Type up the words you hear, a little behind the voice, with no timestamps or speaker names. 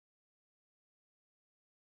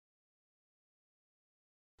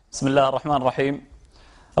بسم الله الرحمن الرحيم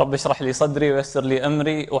رب اشرح لي صدري ويسر لي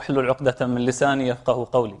أمري واحلل عقدة من لساني يفقهوا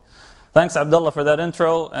قولي. Thanks Abdullah for that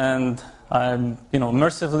intro, and I'm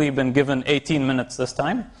mercifully been given 18 minutes this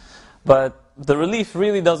time, but the relief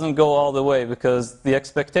really doesn't go all the way because the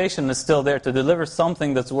expectation is still there to deliver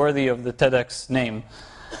something that's worthy of the TEDx name,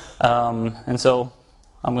 and so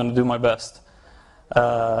I'm going to do my best.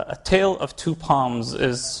 A Tale of Two Palms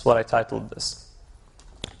is what I titled this.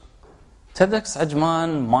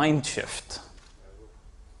 TEDxAjman mind shift.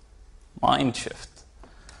 Mind shift.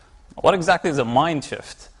 What exactly is a mind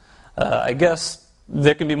shift? I guess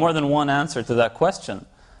there can be more than one answer to that question.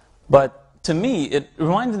 But to me, it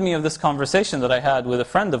reminded me of this conversation that I had with a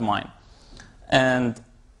friend of mine. And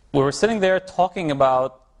we were sitting there talking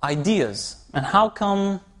about ideas and how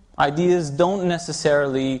come ideas don't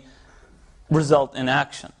necessarily result in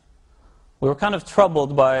action. We were kind of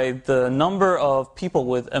troubled by the number of people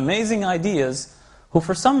with amazing ideas who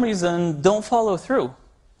for some reason don't follow through.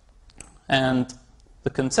 And the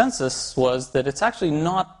consensus was that it's actually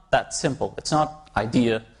not that simple. It's not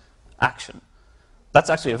idea, action. That's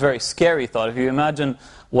actually a very scary thought. If you imagine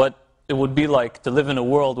what it would be like to live in a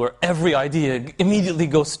world where every idea immediately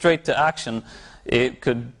goes straight to action, it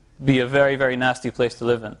could be a very, very nasty place to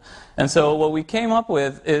live in. And so what we came up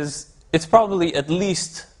with is it's probably at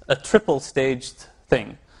least a triple-staged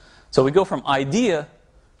thing. So we go from idea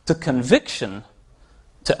to conviction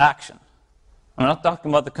to action. I'm not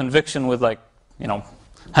talking about the conviction with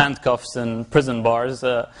handcuffs and prison bars,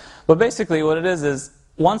 but basically what it is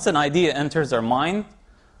once an idea enters our mind,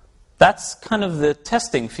 that's kind of the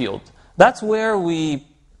testing field. That's where we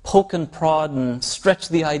poke and prod and stretch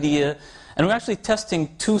the idea, and we're actually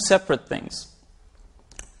testing two separate things.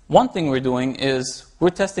 One thing we're doing is we're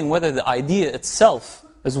testing whether the idea itself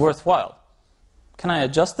is worthwhile. Can I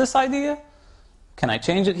adjust this idea? Can I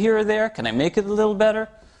change it here or there? Can I make it a little better?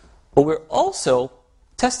 But we're also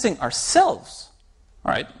testing ourselves.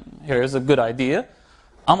 All right, here's a good idea.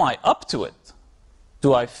 Am I up to it?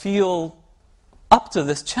 Do I feel up to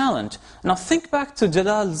this challenge? Now think back to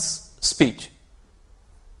Jalal's speech.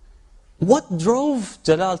 What drove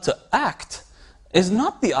Jalal to act is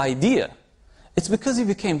not the idea. It's because he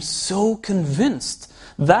became so convinced.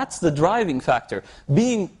 That's the driving factor.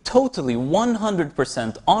 Being totally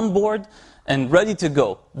 100% on board and ready to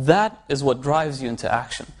go. That is what drives you into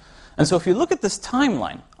action. And so if you look at this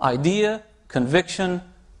timeline, idea, conviction,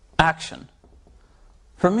 action.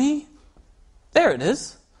 For me, there it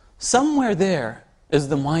is. Somewhere there is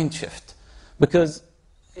the mind shift. Because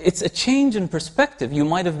it's a change in perspective. You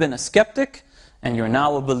might have been a skeptic and you're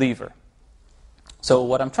now a believer. So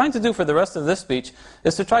what I'm trying to do for the rest of this speech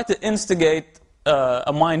is to try to instigate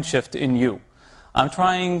a mind shift in you. I'm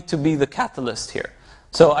trying to be the catalyst here.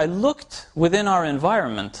 So I looked within our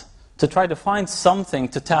environment to try to find something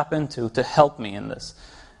to tap into to help me in this.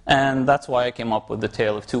 And that's why I came up with the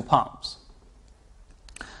Tale of Two Palms.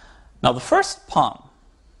 Now the first palm,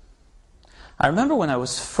 I remember when I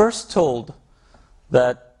was first told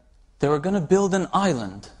that they were going to build an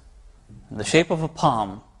island in the shape of a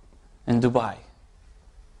palm in Dubai.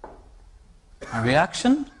 My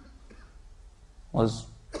reaction was,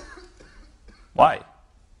 why?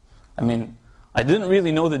 I mean, I didn't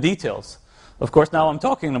really know the details. Of course, now I'm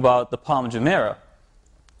talking about the Palm Jumeirah.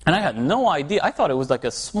 And I had no idea. I thought it was like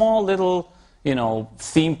a small little,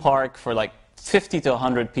 theme park for like 50 to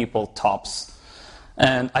 100 people tops.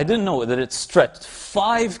 And I didn't know that it stretched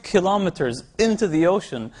 5 kilometers into the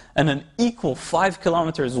ocean and an equal 5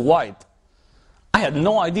 kilometers wide. I had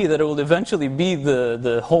no idea that it would eventually be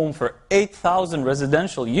the home for 8,000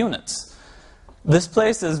 residential units. This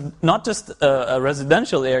place is not just a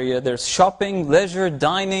residential area. There's shopping, leisure,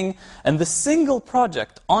 dining, and the single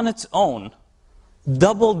project on its own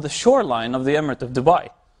doubled the shoreline of the Emirate of Dubai.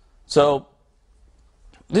 So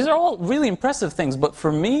these are all really impressive things, but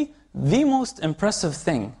for me, the most impressive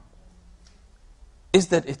thing is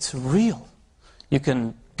that it's real. You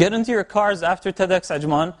can get into your cars after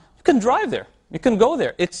TEDxAjman, you can drive there. You can go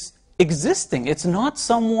there. It's existing. It's not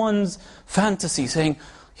someone's fantasy saying,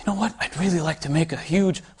 you know what, I'd really like to make a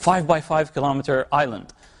huge 5 by 5 kilometer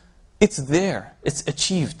island. It's there. It's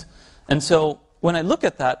achieved. And so when I look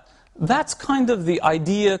at that, that's kind of the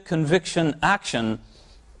idea, conviction, action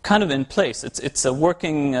kind of in place. It's a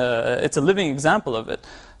working, it's a living example of it.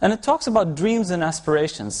 And it talks about dreams and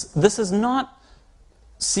aspirations. This is not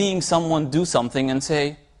seeing someone do something and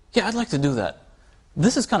say, yeah, I'd like to do that.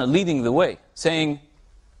 This is kind of leading the way, saying,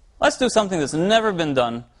 let's do something that's never been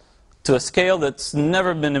done to a scale that's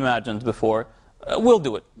never been imagined before. We'll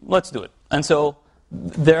do it. Let's do it. And so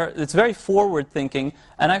it's very forward thinking,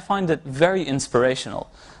 and I find it very inspirational.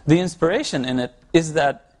 The inspiration in it is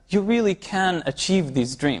that you really can achieve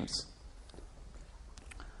these dreams.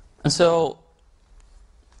 And so,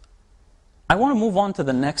 I want to move on to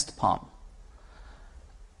the next palm.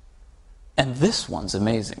 And this one's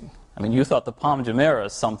amazing. I mean, you thought the palm Jumeirah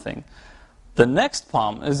is something. The next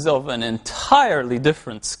palm is of an entirely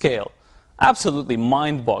different scale. Absolutely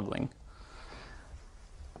mind-boggling.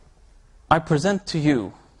 I present to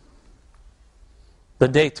you the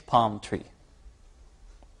date palm tree.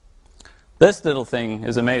 This little thing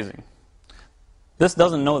is amazing. This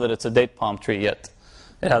doesn't know that it's a date palm tree yet.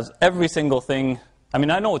 It has every single thing. I mean,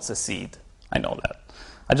 I know it's a seed. I know that.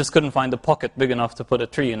 I just couldn't find a pocket big enough to put a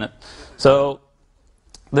tree in it. So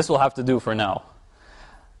this will have to do for now.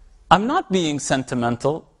 I'm not being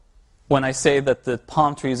sentimental when I say that the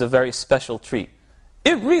palm tree is a very special tree.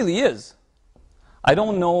 It really is. I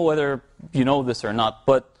don't know whether you know this or not,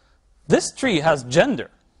 but this tree has gender.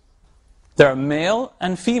 There are male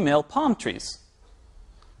and female palm trees.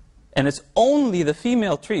 And it's only the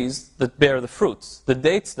female trees that bear the fruits. The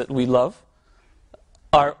dates that we love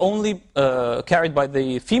are only carried by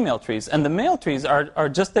the female trees. And the male trees are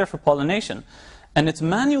just there for pollination. And it's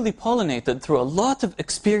manually pollinated through a lot of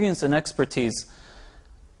experience and expertise.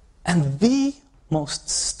 And the most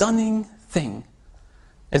stunning thing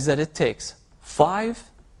is that it takes 5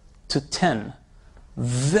 to 10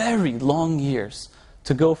 very long years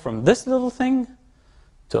to go from this little thing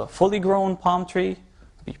to a fully grown palm tree,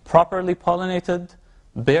 be properly pollinated,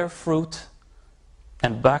 bear fruit,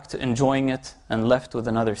 and back to enjoying it and left with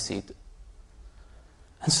another seed.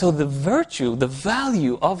 And so the virtue, the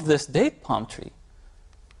value of this date palm tree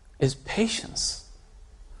is patience.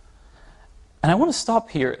 And I want to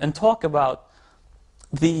stop here and talk about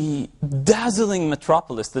the dazzling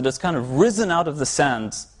metropolis that has kind of risen out of the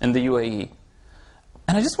sands in the UAE.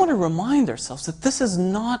 And I just want to remind ourselves that this is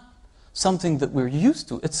not something that we're used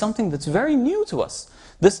to. It's something that's very new to us.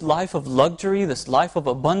 This life of luxury, this life of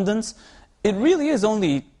abundance, it really is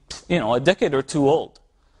only, a decade or two old.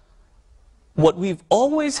 What we've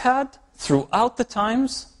always had throughout the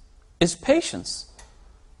times is patience.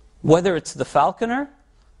 Whether it's the falconer,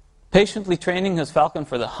 patiently training his falcon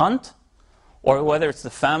for the hunt, or whether it's the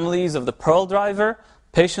families of the pearl driver,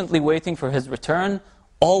 patiently waiting for his return,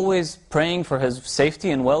 always praying for his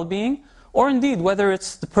safety and well-being, or indeed whether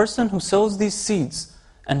it's the person who sows these seeds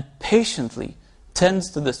and patiently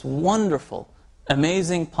tends to this wonderful,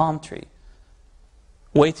 amazing palm tree,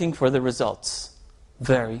 waiting for the results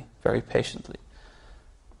very, very patiently.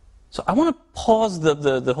 So I want to pause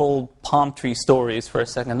the whole palm tree stories for a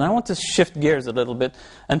second, and I want to shift gears a little bit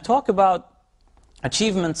and talk about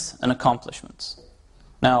achievements and accomplishments.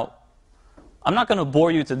 Now, I'm not going to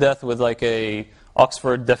bore you to death with like a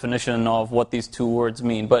Oxford definition of what these two words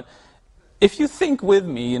mean, but if you think with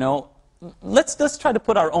me, let's try to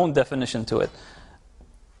put our own definition to it.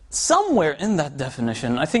 Somewhere in that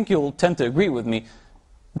definition, I think you'll tend to agree with me,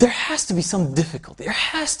 there has to be some difficulty. There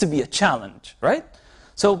has to be a challenge, right?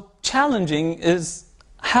 So challenging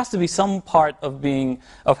has to be some part of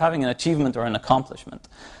having an achievement or an accomplishment.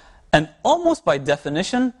 And almost by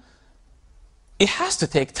definition, it has to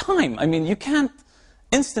take time. I mean,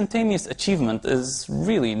 instantaneous achievement is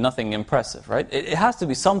really nothing impressive, right? It has to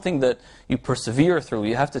be something that you persevere through.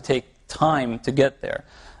 You have to take time to get there.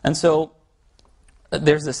 And so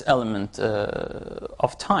there's this element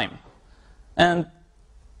of time. And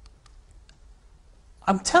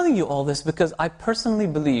I'm telling you all this because I personally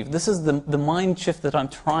believe, this is the mind shift that I'm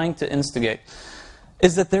trying to instigate,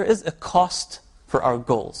 is that there is a cost for our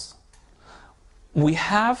goals. We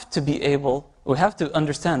have to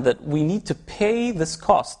understand that we need to pay this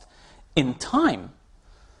cost in time.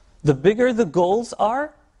 The bigger the goals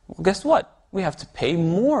are, well, guess what? We have to pay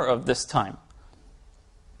more of this time.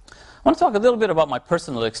 I want to talk a little bit about my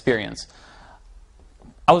personal experience.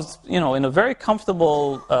 I was, in a very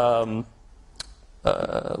comfortable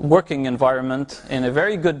working environment, in a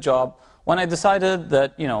very good job, when I decided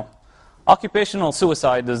that, occupational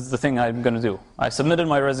suicide is the thing I'm going to do. I submitted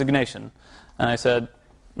my resignation. And I said,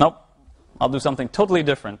 nope, I'll do something totally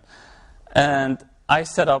different. And I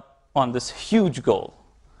set up on this huge goal.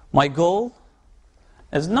 My goal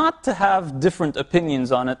is not to have different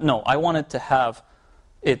opinions on it. No, I wanted to have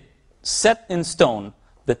it set in stone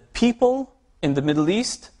that people in the Middle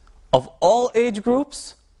East of all age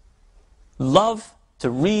groups love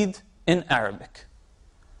to read in Arabic.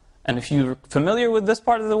 And if you're familiar with this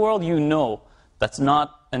part of the world, you know that's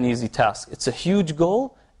not an easy task. It's a huge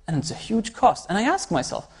goal, and it's a huge cost. And I ask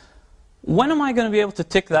myself, when am I going to be able to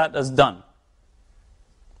tick that as done?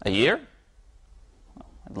 A year?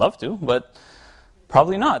 I'd love to, but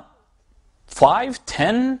probably not. 5,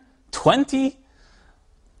 10, 20?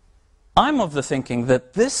 I'm of the thinking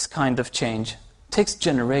that this kind of change takes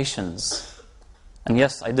generations. And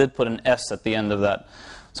yes, I did put an S at the end of that.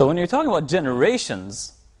 So when you're talking about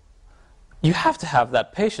generations, you have to have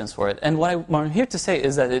that patience for it. And what I'm here to say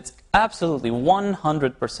is that it's absolutely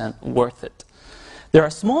 100% worth it. There are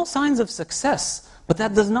small signs of success, but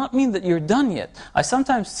that does not mean that you're done yet. I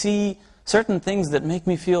sometimes see certain things that make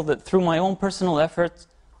me feel that through my own personal efforts,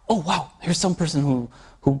 oh wow, here's some person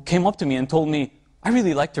who came up to me and told me, I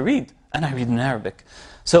really like to read, and I read in Arabic.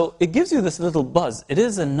 So it gives you this little buzz. It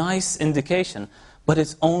is a nice indication, but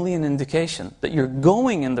it's only an indication that you're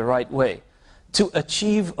going in the right way. To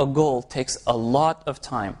achieve a goal takes a lot of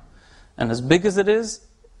time. And as big as it is,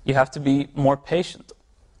 you have to be more patient.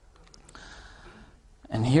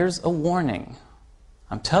 And here's a warning.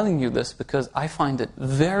 I'm telling you this because I find it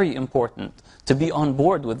very important to be on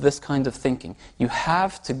board with this kind of thinking. You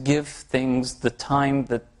have to give things the time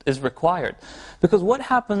that is required. Because what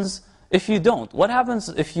happens if you don't? What happens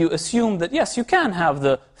if you assume that, yes, you can have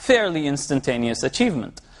the fairly instantaneous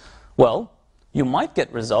achievement? Well, you might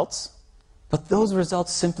get results, but those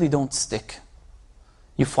results simply don't stick.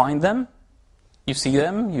 You find them, you see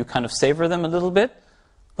them, you kind of savor them a little bit,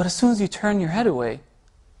 but as soon as you turn your head away,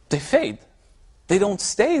 they fade. They don't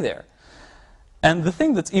stay there. And the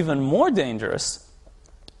thing that's even more dangerous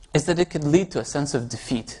is that it could lead to a sense of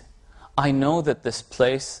defeat. I know that this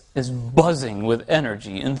place is buzzing with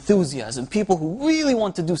energy, enthusiasm, people who really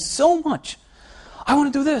want to do so much. I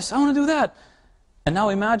want to do this, I want to do that. And now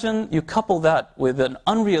imagine you couple that with an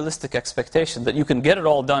unrealistic expectation that you can get it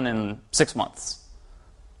all done in 6 months.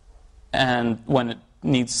 And when it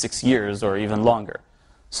needs 6 years or even longer.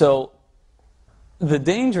 So the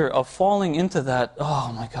danger of falling into that,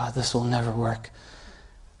 oh my God, this will never work.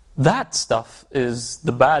 That stuff is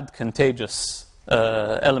the bad, contagious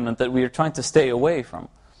element that we are trying to stay away from.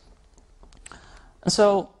 And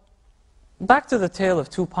so, back to the tale of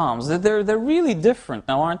two palms. They're really different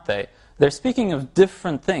now, aren't they? They're speaking of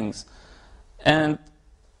different things. And,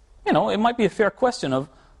 you know, it might be a fair question of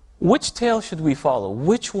which tale should we follow?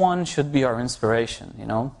 Which one should be our inspiration? You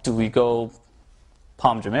know, do we go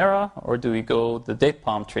palm jumeirah, or do we go the date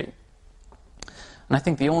palm tree? And I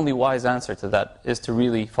think the only wise answer to that is to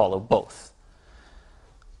really follow both.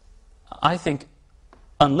 I think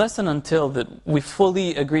unless and until that we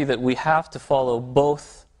fully agree that we have to follow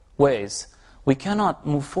both ways, we cannot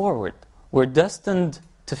move forward. We're destined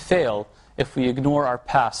to fail if we ignore our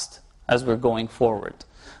past as we're going forward.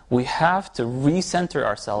 We have to recenter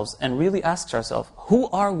ourselves and really ask ourselves, who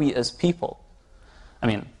are we as people? I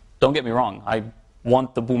mean, don't get me wrong, I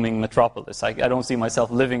want the booming metropolis. I don't see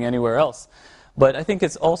myself living anywhere else. But I think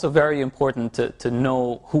it's also very important to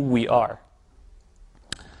know who we are.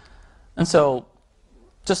 And so,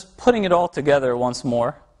 just putting it all together once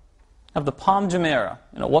more, of the Palm Jumeirah,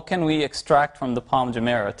 you know, what can we extract from the Palm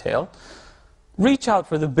Jumeirah tale? Reach out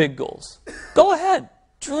for the big goals. Go ahead,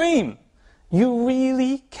 dream. You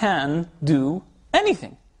really can do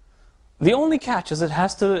anything. The only catch is it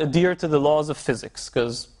has to adhere to the laws of physics,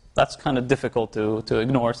 because that's kind of difficult to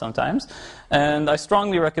ignore sometimes. And I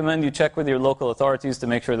strongly recommend you check with your local authorities to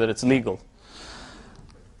make sure that it's legal.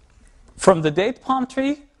 From the date palm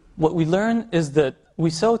tree, what we learn is that we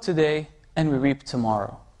sow today and we reap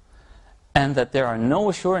tomorrow. And that there are no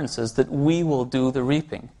assurances that we will do the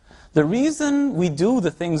reaping. The reason we do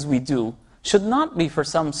the things we do should not be for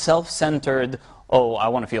some self-centered, oh, I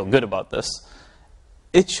want to feel good about this.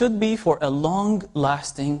 It should be for a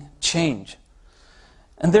long-lasting change.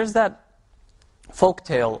 And there's that folk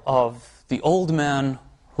tale of the old man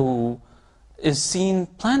who is seen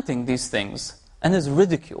planting these things and is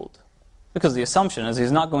ridiculed. Because the assumption is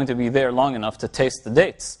he's not going to be there long enough to taste the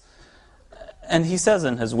dates. And he says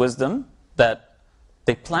in his wisdom that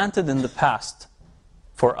they planted in the past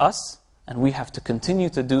for us, and we have to continue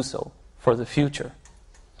to do so for the future.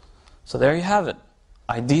 So there you have it.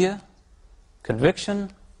 Idea,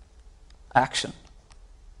 conviction, action.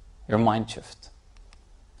 Your mind shift.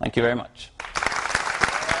 Thank you very much.